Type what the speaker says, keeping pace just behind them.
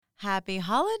Happy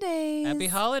holidays. Happy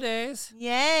holidays.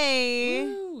 Yay.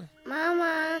 Woo.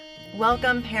 Mama.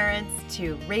 Welcome, parents,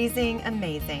 to Raising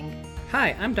Amazing.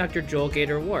 Hi, I'm Dr. Joel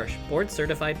Gator-Warsh,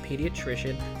 board-certified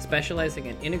pediatrician specializing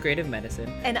in integrative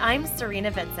medicine. And I'm Serena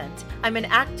Vincent. I'm an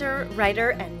actor, writer,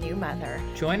 and new mother.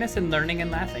 Join us in learning and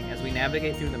laughing as we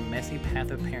navigate through the messy path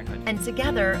of parenthood. And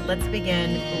together, let's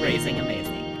begin Raising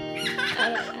Amazing. I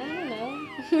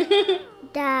don't know.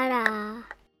 Dada.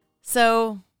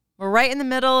 So, we're right in the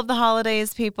middle of the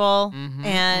holidays, people.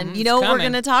 And you know what we're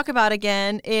going to talk about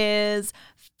again is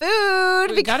food.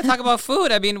 We got to talk about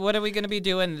food. I mean, what are we going to be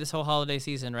doing this whole holiday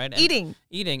season, right? Eating.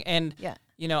 And, Yeah.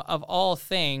 you know, of all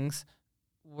things,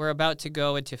 we're about to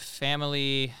go into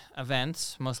family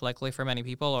events, most likely for many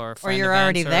people, or friend you're events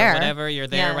already or there. whatever. You're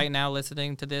there Yeah. right now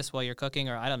listening to this while you're cooking,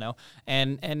 or I don't know.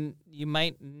 And you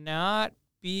might not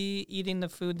be eating the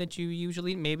food that you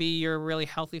usually eat. Maybe you're a really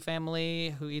healthy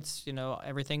family who eats, you know,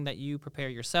 everything that you prepare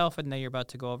yourself, and now you're about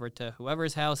to go over to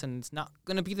whoever's house, and it's not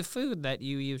going to be the food that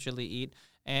you usually eat,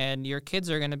 and your kids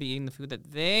are going to be eating the food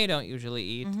that they don't usually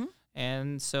eat,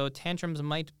 and so tantrums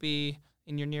might be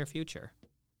in your near future.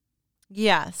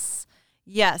 Yes.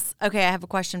 Okay, I have a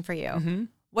question for you.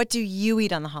 What do you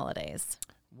eat on the holidays?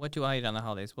 What do I eat on the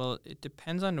holidays? Well, it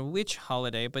depends on which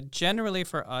holiday, but generally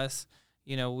for us,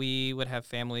 you know, we would have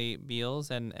family meals,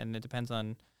 and it depends on,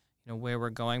 you know, where we're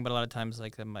going. But a lot of times,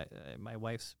 like my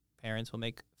wife's parents will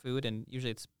make food, and usually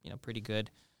it's, you know, pretty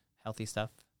good, healthy stuff.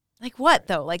 Like what,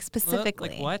 though? Like specifically?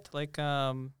 Like what? Like,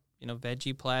 you know,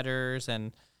 veggie platters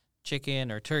and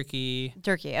chicken or turkey.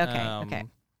 Turkey, okay.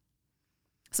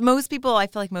 So most people, I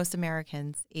feel like most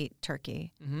Americans eat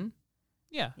turkey.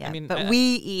 Yeah. Yeah, I mean, but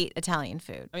we eat Italian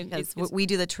food I mean, because it's- we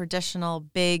do the traditional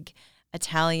big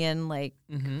Italian, like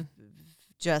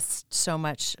just so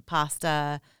much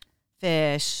pasta,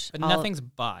 fish. But nothing's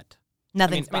bought.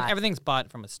 Nothing's I mean, bought. everything's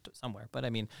bought from somewhere, but I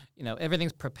mean, you know,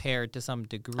 everything's prepared to some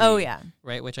degree. Oh, yeah.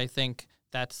 Right, which I think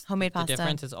that's Homemade the pasta.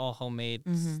 difference is all homemade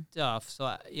stuff.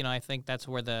 So, you know, I think that's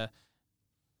where the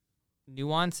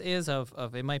nuance is of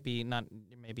it might be not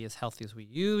maybe as healthy as we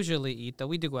usually eat, though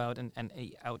we do go out and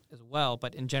eat out as well,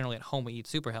 but in generally at home we eat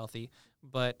super healthy.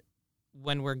 But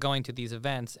when we're going to these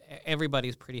events,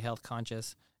 everybody's pretty health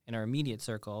conscious in our immediate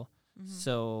circle.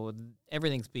 So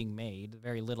everything's being made.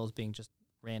 Very little is being just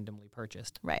randomly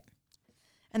purchased. Right.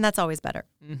 And that's always better.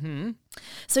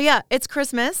 So, yeah, it's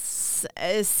Christmas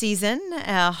season,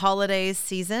 holiday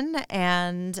season,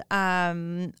 and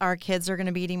our kids are going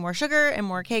to be eating more sugar and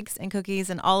more cakes and cookies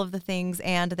and all of the things,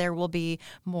 and there will be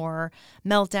more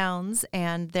meltdowns,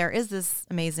 and there is this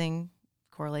amazing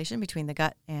correlation between the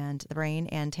gut and the brain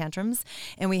and tantrums.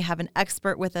 And we have an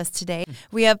expert with us today.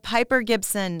 We have Piper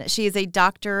Gibson. She is a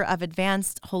doctor of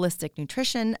advanced holistic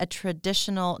nutrition, a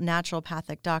traditional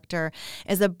naturopathic doctor,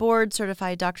 is a board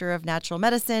certified doctor of natural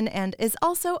medicine, and is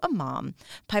also a mom.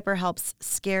 Piper helps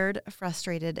scared,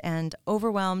 frustrated, and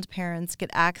overwhelmed parents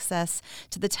get access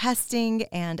to the testing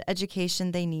and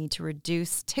education they need to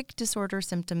reduce tic disorder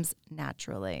symptoms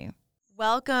naturally.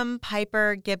 Welcome,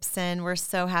 Piper Gibson. We're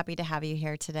so happy to have you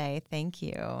here today. Thank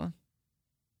you.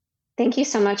 Thank you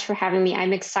so much for having me.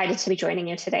 I'm excited to be joining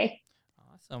you today.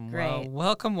 Awesome. Great.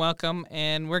 Well, welcome.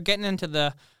 And we're getting into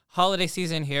the holiday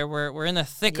season here. We're in the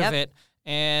thick of it.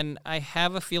 And I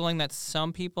have a feeling that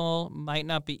some people might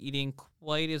not be eating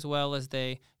quite as well as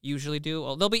they usually do.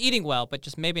 Well, they'll be eating well, but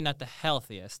just maybe not the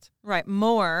healthiest. Right.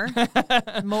 More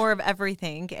of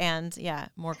everything. And yeah,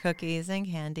 more cookies and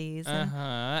candies.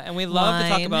 And we love to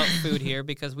talk wine. about food here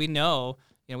because we know,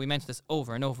 you know, we mentioned this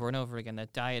over and over and over again,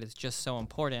 that diet is just so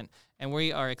important. And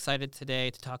we are excited today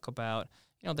to talk about,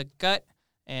 you know, the gut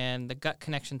and the gut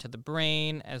connection to the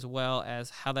brain, as well as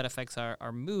how that affects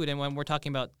our mood. And when we're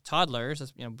talking about toddlers,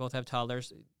 as you know, both have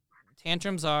toddlers,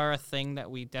 tantrums are a thing that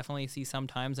we definitely see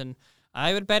sometimes, and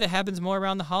I would bet it happens more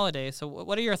around the holidays. So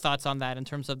what are your thoughts on that in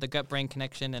terms of the gut-brain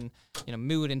connection and, you know,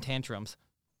 mood and tantrums?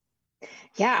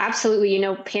 Yeah, absolutely. You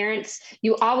know, parents,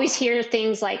 you always hear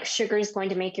things like sugar is going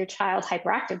to make your child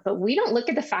hyperactive, but we don't look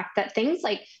at the fact that things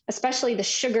like, especially the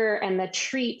sugar and the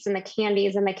treats and the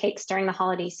candies and the cakes during the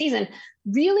holiday season,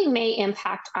 really may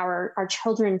impact our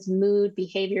children's mood,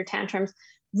 behavior, tantrums,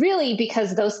 really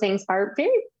because those things are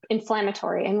very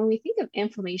inflammatory. And when we think of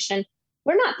inflammation,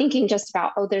 we're not thinking just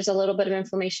about, oh, there's a little bit of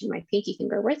inflammation in my pinky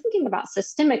finger. We're thinking about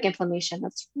systemic inflammation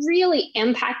that's really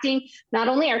impacting not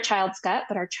only our child's gut,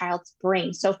 but our child's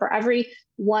brain. So for every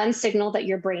one signal that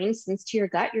your brain sends to your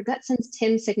gut sends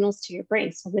 10 signals to your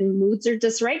brain. So when moods are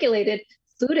dysregulated,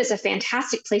 food is a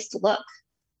fantastic place to look.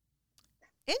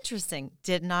 Interesting.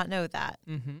 Did not know that.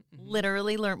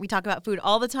 Literally learn. We talk about food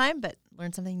all the time, but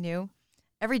learn something new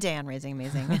every day on Raising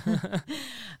Amazing.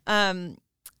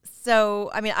 So,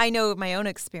 I mean, I know my own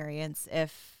experience.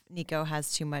 If Nico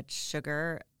has too much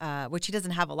sugar, which he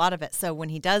doesn't have a lot of it, so when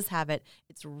he does have it,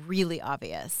 it's really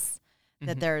obvious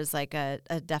that there's like a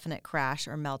definite crash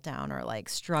or meltdown or like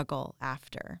struggle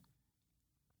after.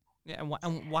 Yeah,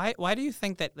 and why do you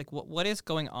think that? Like, what is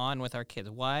going on with our kids?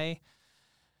 Why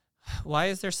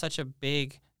is there such a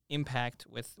big impact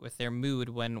with their mood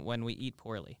when we eat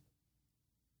poorly?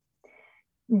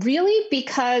 Really,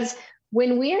 because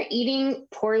when we're eating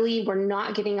poorly, we're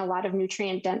not getting a lot of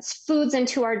nutrient dense foods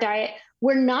into our diet.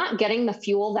 We're not getting the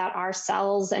fuel that our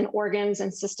cells and organs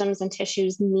and systems and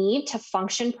tissues need to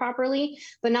function properly.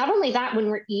 But not only that, when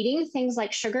we're eating things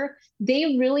like sugar,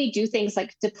 they really do things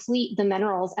like deplete the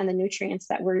minerals and the nutrients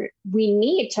that we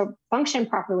need to function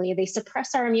properly. They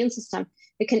suppress our immune system.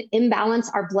 It can imbalance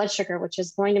our blood sugar, which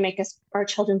is going to make our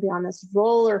children be on this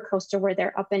roller coaster where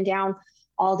they're up and down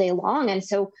all day long. And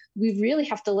so we really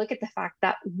have to look at the fact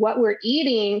that what we're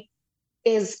eating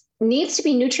needs to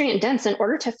be nutrient dense in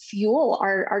order to fuel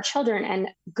our children and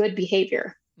good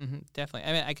behavior. Definitely.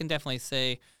 I mean, I can definitely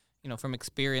say, from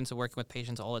experience of working with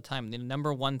patients all the time, the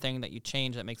number one thing that you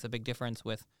change that makes a big difference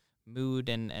with mood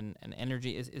and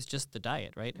energy is just the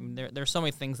diet, right? I mean, there are so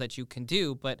many things that you can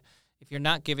do, but if you're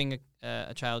not giving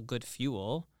a child good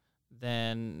fuel,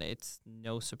 then it's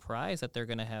no surprise that they're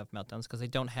going to have meltdowns because they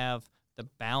don't have the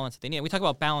balance they need. We talk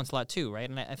about balance a lot too, right?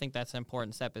 And I think that's an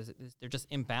important step is they're just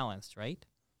imbalanced, right?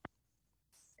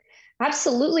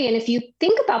 Absolutely. And if you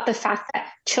think about the fact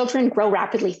that children grow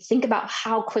rapidly, think about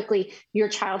how quickly your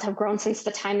child have grown since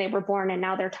the time they were born and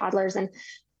now they're toddlers. And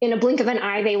in a blink of an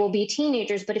eye, they will be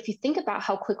teenagers. But if you think about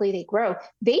how quickly they grow,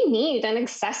 they need an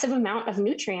excessive amount of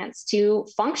nutrients to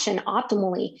function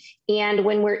optimally. And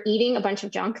when we're eating a bunch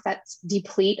of junk that's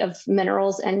deplete of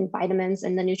minerals and vitamins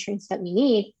and the nutrients that we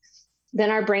need, then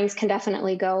our brains can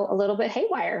definitely go a little bit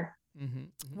haywire.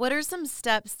 What are some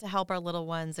steps to help our little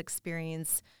ones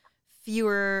experience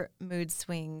fewer mood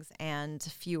swings and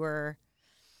fewer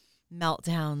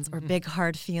meltdowns or big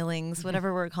hard feelings,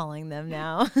 whatever we're calling them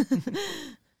now?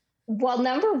 Well,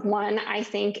 number one, I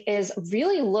think, is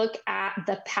really look at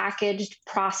the packaged,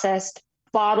 processed,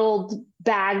 bottled,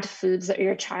 bagged foods that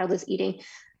your child is eating.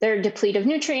 They're depleted of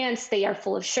nutrients. They are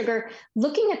full of sugar.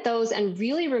 Looking at those and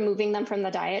really removing them from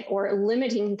the diet or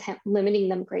limiting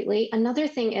them greatly. Another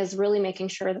thing is really making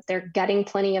sure that they're getting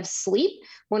plenty of sleep.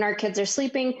 When our kids are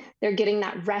sleeping, they're getting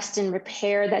that rest and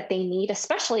repair that they need,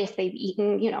 especially if they've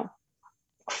eaten,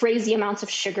 crazy amounts of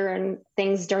sugar and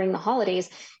things during the holidays.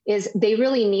 Is they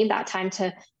really need that time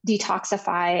to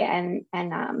detoxify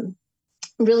and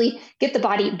really get the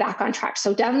body back on track.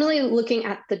 So definitely looking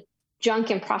at the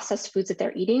junk and processed foods that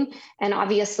they're eating, and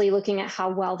obviously looking at how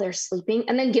well they're sleeping,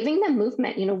 and then giving them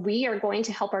movement. We are going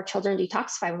to help our children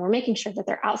detoxify when we're making sure that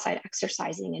they're outside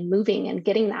exercising and moving and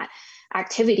getting that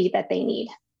activity that they need.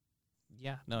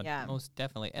 Yeah, most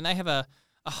definitely. And I have a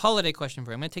holiday question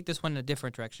for you. I'm going to take this one in a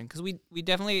different direction because we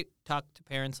definitely talk to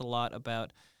parents a lot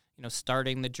about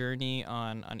starting the journey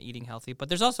on eating healthy, but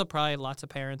there's also probably lots of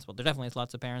parents. Well, there definitely is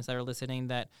lots of parents that are listening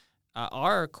that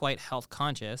are quite health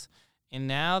conscious. And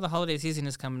now the holiday season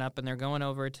is coming up and they're going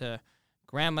over to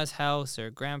grandma's house or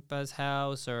grandpa's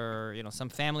house or, some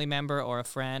family member or a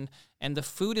friend. And the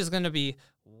food is going to be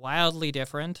wildly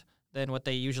different than what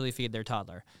they usually feed their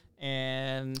toddler.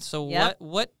 And so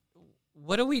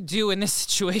what do we do in this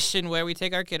situation where we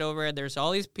take our kid over and there's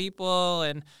all these people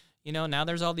and, now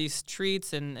there's all these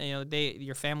treats and,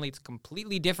 your family is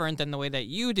completely different than the way that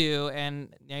you do.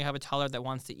 And now you have a toddler that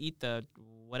wants to eat the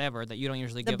whatever that you don't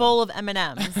usually give the bowl them. of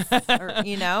M&Ms, or,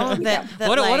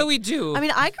 what do we do? I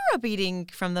mean, I grew up eating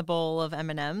from the bowl of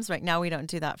M&Ms. Right now, we don't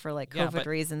do that for COVID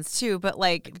reasons too. But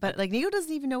Nico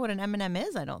doesn't even know what an M&M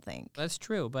is. I don't think that's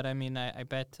true. But I mean, I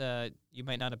bet you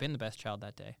might not have been the best child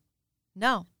that day.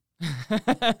 No.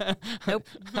 Nope.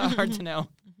 Hard to know.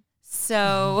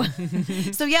 So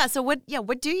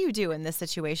what do you do in this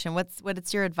situation?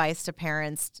 What's your advice to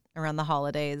parents around the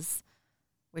holidays,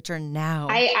 which are now?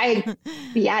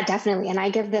 Yeah, definitely. And I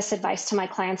give this advice to my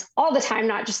clients all the time,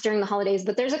 not just during the holidays,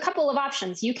 but there's a couple of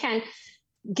options. You can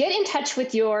get in touch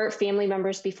with your family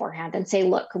members beforehand and say,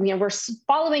 look, we're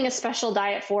following a special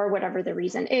diet for whatever the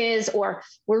reason is, or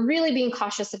we're really being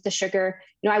cautious of the sugar.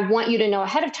 I want you to know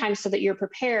ahead of time so that you're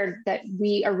prepared that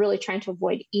we are really trying to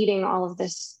avoid eating all of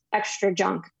this extra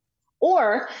junk.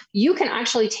 Or you can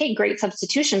actually take great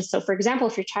substitutions. So for example,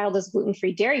 if your child is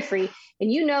gluten-free, dairy-free,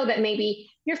 and you know that maybe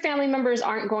your family members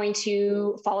aren't going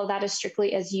to follow that as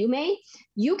strictly as you may,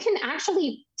 you can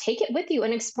actually take it with you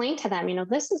and explain to them,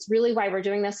 this is really why we're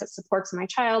doing this. It supports my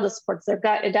child, it supports their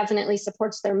gut, it definitely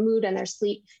supports their mood and their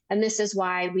sleep. And this is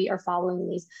why we are following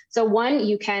these. So one,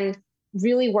 you can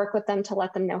really work with them to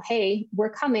let them know, hey, we're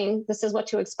coming. This is what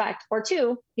to expect. Or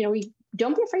two,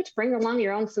 don't be afraid to bring along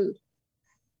your own food.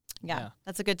 Yeah,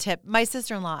 that's a good tip. My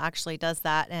sister-in-law actually does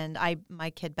that, and my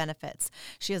kid benefits.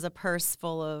 She has a purse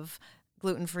full of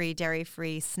gluten-free,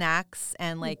 dairy-free snacks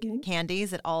and like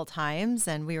candies at all times.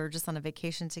 And we were just on a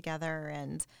vacation together,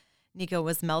 and Nico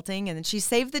was melting, and then she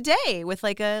saved the day with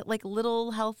like a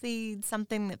little healthy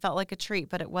something that felt like a treat,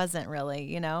 but it wasn't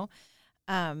really,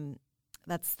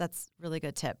 That's really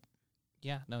good tip.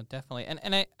 Yeah, no, definitely.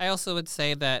 And I also would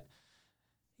say that,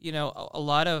 a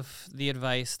lot of the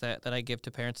advice that I give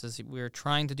to parents is we're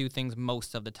trying to do things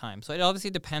most of the time. So it obviously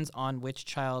depends on which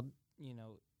child,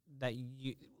 that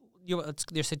it's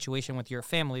your situation with your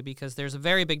family, because there's a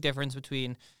very big difference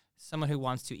between someone who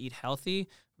wants to eat healthy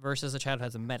versus a child who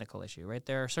has a medical issue, right?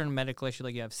 There are certain medical issues,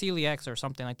 like you have celiacs or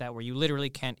something like that, where you literally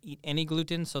can't eat any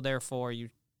gluten, so therefore you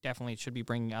definitely should be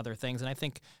bringing other things. And I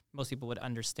think most people would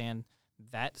understand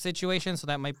that situation, so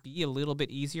that might be a little bit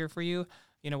easier for you,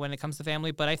 when it comes to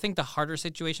family. But I think the harder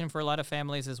situation for a lot of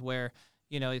families is where,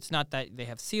 it's not that they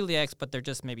have celiacs, but they're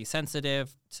just maybe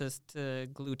sensitive to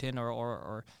gluten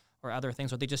or other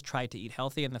things, or they just try to eat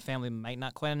healthy, and the family might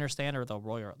not quite understand, or they'll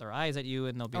roll their eyes at you,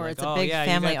 and they'll be or like, it's a big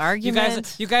family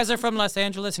argument. You guys are from Los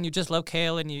Angeles, and you just love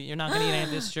kale, and you're not going to eat any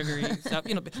of this sugary stuff.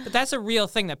 But that's a real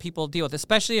thing that people deal with,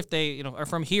 especially if they, are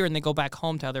from here and they go back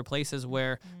home to other places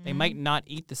where they might not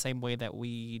eat the same way that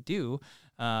we do,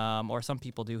 or some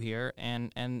people do here,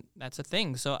 and that's a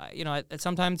thing. So,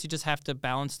 sometimes you just have to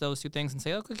balance those two things and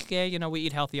say, okay, we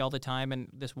eat healthy all the time, and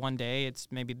this one day, it's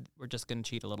maybe we're just going to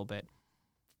cheat a little bit.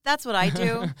 That's what I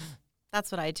do.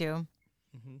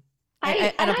 Mm-hmm.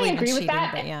 I don't believe agree in with cheating,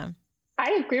 that. but yeah.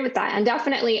 I agree with that. And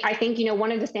definitely, I think,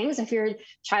 one of the things, if your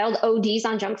child ODs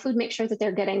on junk food, make sure that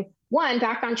they're getting, one,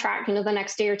 back on track, the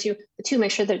next day or two, but two, make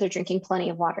sure that they're drinking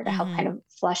plenty of water to help kind of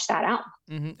flush that out.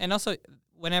 Mm-hmm. And also,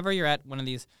 whenever you're at one of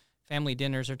these family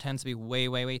dinners, there tends to be way,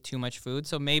 way, way too much food.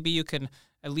 So maybe you can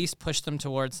at least push them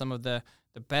towards some of the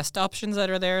best options that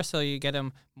are there. So you get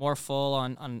them more full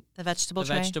on the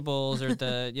vegetables or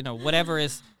the, whatever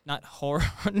is not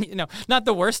not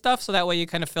the worst stuff. So that way you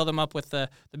kind of fill them up with the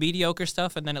mediocre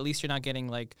stuff. And then at least you're not getting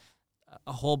like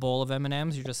a whole bowl of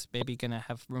M&Ms. You're just maybe going to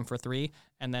have room for 3.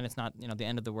 And then it's not, the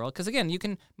end of the world. Because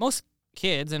again, most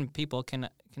kids and people can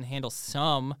handle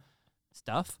some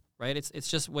stuff. Right, it's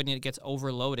just when it gets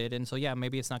overloaded, and so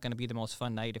maybe it's not going to be the most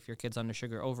fun night if your kid's under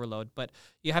sugar overload. But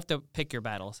you have to pick your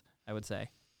battles, I would say.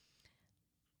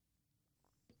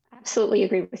 Absolutely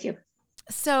agree with you.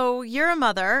 So you're a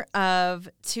mother of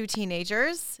 2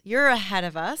 teenagers. You're ahead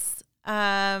of us.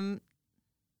 What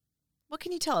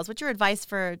can you tell us? What's your advice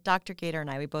for Dr. Gator and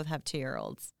I? We both have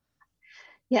 2-year-olds.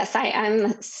 Yes, I'm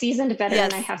a seasoned veteran.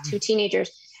 Yes. I have 2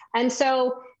 teenagers, and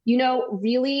so.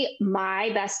 Really my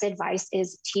best advice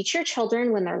is teach your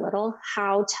children when they're little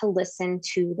how to listen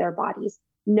to their bodies.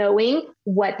 Knowing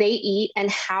what they eat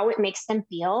and how it makes them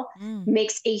feel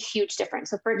makes a huge difference.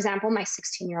 So for example, my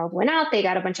 16-year-old went out, they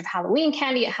got a bunch of Halloween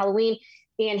candy at Halloween,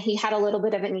 and he had a little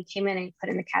bit of it, and he came in and he put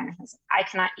it in the cabinet. He was like, I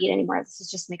cannot eat anymore.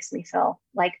 This just makes me feel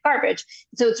like garbage.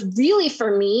 So it's really,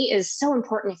 for me, is so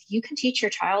important. If you can teach your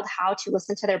child how to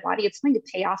listen to their body, it's going to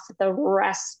pay off for the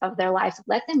rest of their life.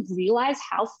 Let them realize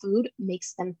how food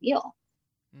makes them feel.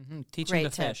 Mm-hmm. Teach them to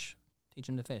fish. Teach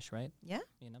them to fish, right? Yeah.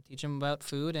 Teach them about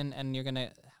food, and you're going to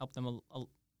help them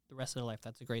the rest of their life.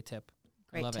 That's a great tip.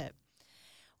 Great tip. It.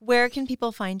 Where can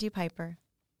people find you, Piper?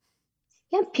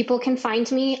 Yeah, people can find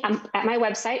me at my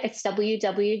website. It's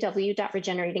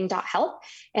www.regenerating.health.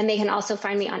 And they can also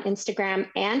find me on Instagram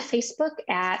and Facebook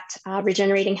at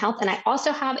Regenerating Health. And I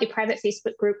also have a private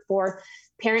Facebook group for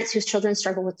parents whose children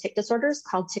struggle with tic disorders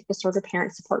called Tic Disorder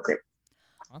Parent Support Group.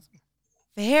 Awesome.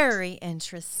 Very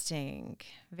interesting.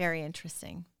 Very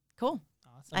interesting. Cool.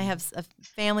 Awesome. I have a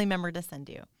family member to send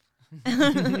you.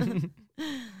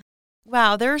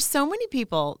 Wow, there are so many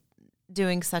people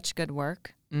doing such good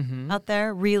work. Out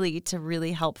there to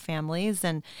really help families.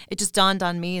 And it just dawned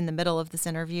on me in the middle of this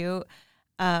interview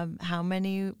how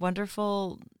many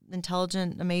wonderful,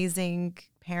 intelligent, amazing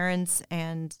parents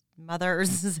and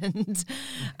mothers and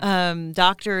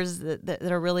doctors that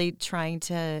are really trying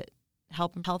to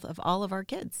help the health of all of our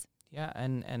kids. Yeah,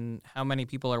 and how many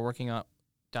people are working on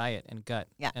diet and gut,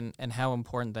 and how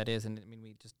important that is. And I mean,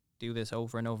 we just do this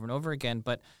over and over and over again,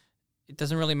 but it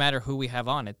doesn't really matter who we have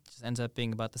on. It just ends up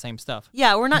being about the same stuff.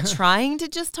 Yeah, we're not trying to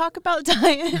just talk about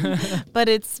diet, but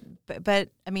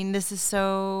I mean, this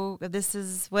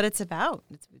is what it's about.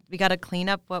 We got to clean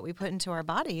up what we put into our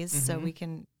bodies so we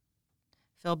can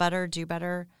feel better, do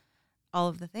better, all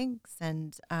of the things.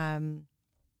 And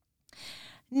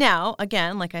now,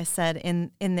 again, like I said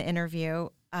in the interview,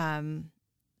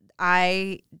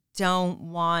 I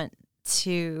don't want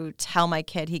to tell my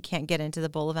kid he can't get into the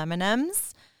bowl of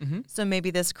M&Ms. Mm-hmm. So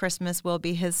maybe this Christmas will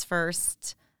be his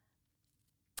first,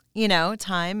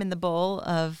 time in the bowl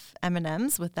of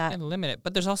M&Ms with that. And limit it.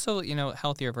 But there's also,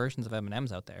 healthier versions of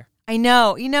M&Ms out there. I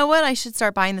know. You know what? I should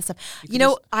start buying this stuff.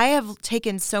 I have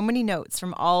taken so many notes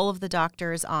from all of the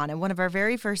doctors on, and one of our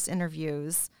very first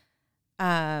interviews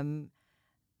was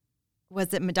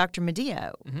that Dr.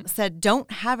 Medea said, don't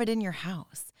have it in your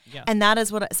house. Yeah. And that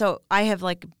is so I have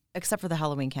except for the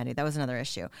Halloween candy, that was another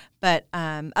issue. But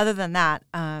other than that,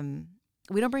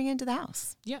 we don't bring it into the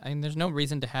house. Yeah, and there's no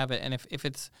reason to have it. And if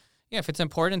it's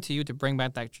important to you to bring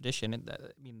back that tradition,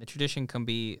 the tradition can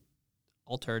be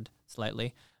altered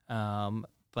slightly,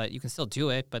 but you can still do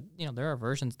it. But there are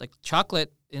versions like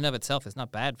chocolate in and of itself is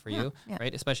not bad for you,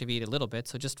 right? Especially if you eat a little bit.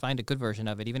 So just find a good version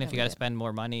of it, even if you got to spend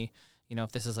more money.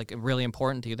 If this is really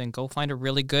important to you, then go find a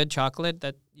really good chocolate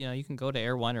that you can go to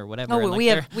Air One or whatever. Oh,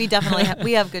 we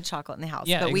definitely have good chocolate in the house.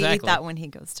 Yeah, but exactly. We eat that when he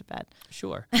goes to bed.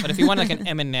 Sure, but if you want an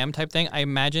M&M type thing, I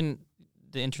imagine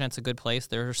the internet's a good place.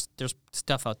 There's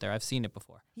stuff out there. I've seen it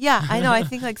before. Yeah, I know. I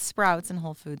think Sprouts and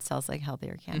Whole Foods sells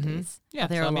healthier candies. Mm-hmm. Yeah,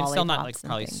 so it's still not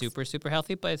probably super super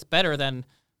healthy, but it's better than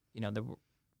the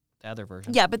other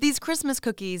version. Yeah, but these Christmas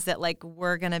cookies that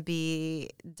we're gonna be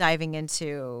diving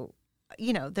into.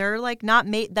 They're not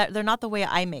made that they're not the way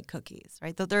I make cookies,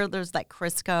 right? There's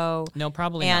Crisco. No,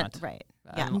 probably not. Right.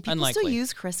 Yeah. And people unlikely. still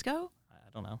use Crisco? I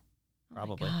don't know.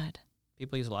 Probably. Oh my God.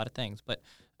 People use a lot of things, but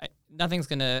nothing's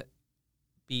gonna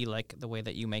be like the way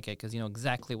that you make it because you know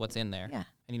exactly what's in there, yeah,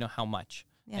 and you know how much.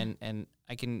 Yeah. And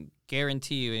I can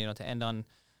guarantee you, to end on,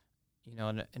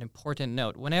 an important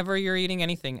note. Whenever you're eating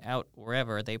anything out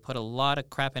wherever, they put a lot of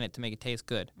crap in it to make it taste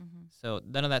good. Mm-hmm. So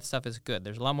none of that stuff is good.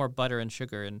 There's a lot more butter and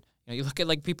sugar and. You look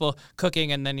at people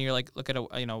cooking, and then you're look at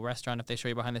a restaurant if they show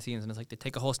you behind the scenes, and it's they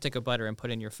take a whole stick of butter and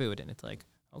put in your food, and it's okay.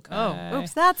 Oh,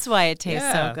 oops, that's why it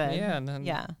tastes so good. Yeah, and then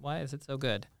why is it so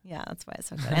good? Yeah, that's why it's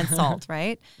so good. And salt,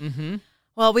 right? Mm-hmm.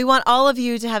 Well, we want all of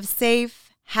you to have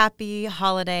safe, happy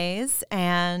holidays,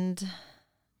 and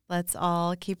let's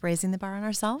all keep raising the bar on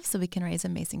ourselves so we can raise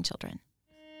amazing children.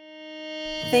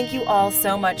 Thank you all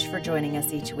so much for joining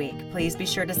us each week. Please be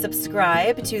sure to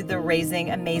subscribe to the Raising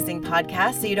Amazing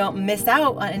podcast so you don't miss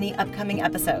out on any upcoming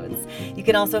episodes. You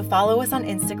can also follow us on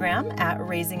Instagram at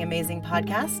Raising Amazing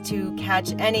Podcast to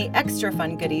catch any extra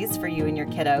fun goodies for you and your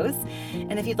kiddos.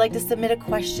 And if you'd like to submit a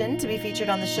question to be featured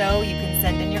on the show, you can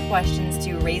send in your questions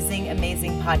to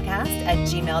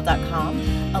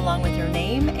raisingamazingpodcast@gmail.com along with your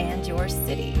name and your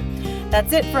city.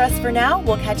 That's it for us for now.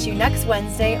 We'll catch you next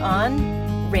Wednesday on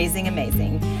Raising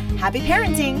Amazing. Happy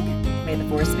parenting. May the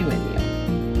force be with you.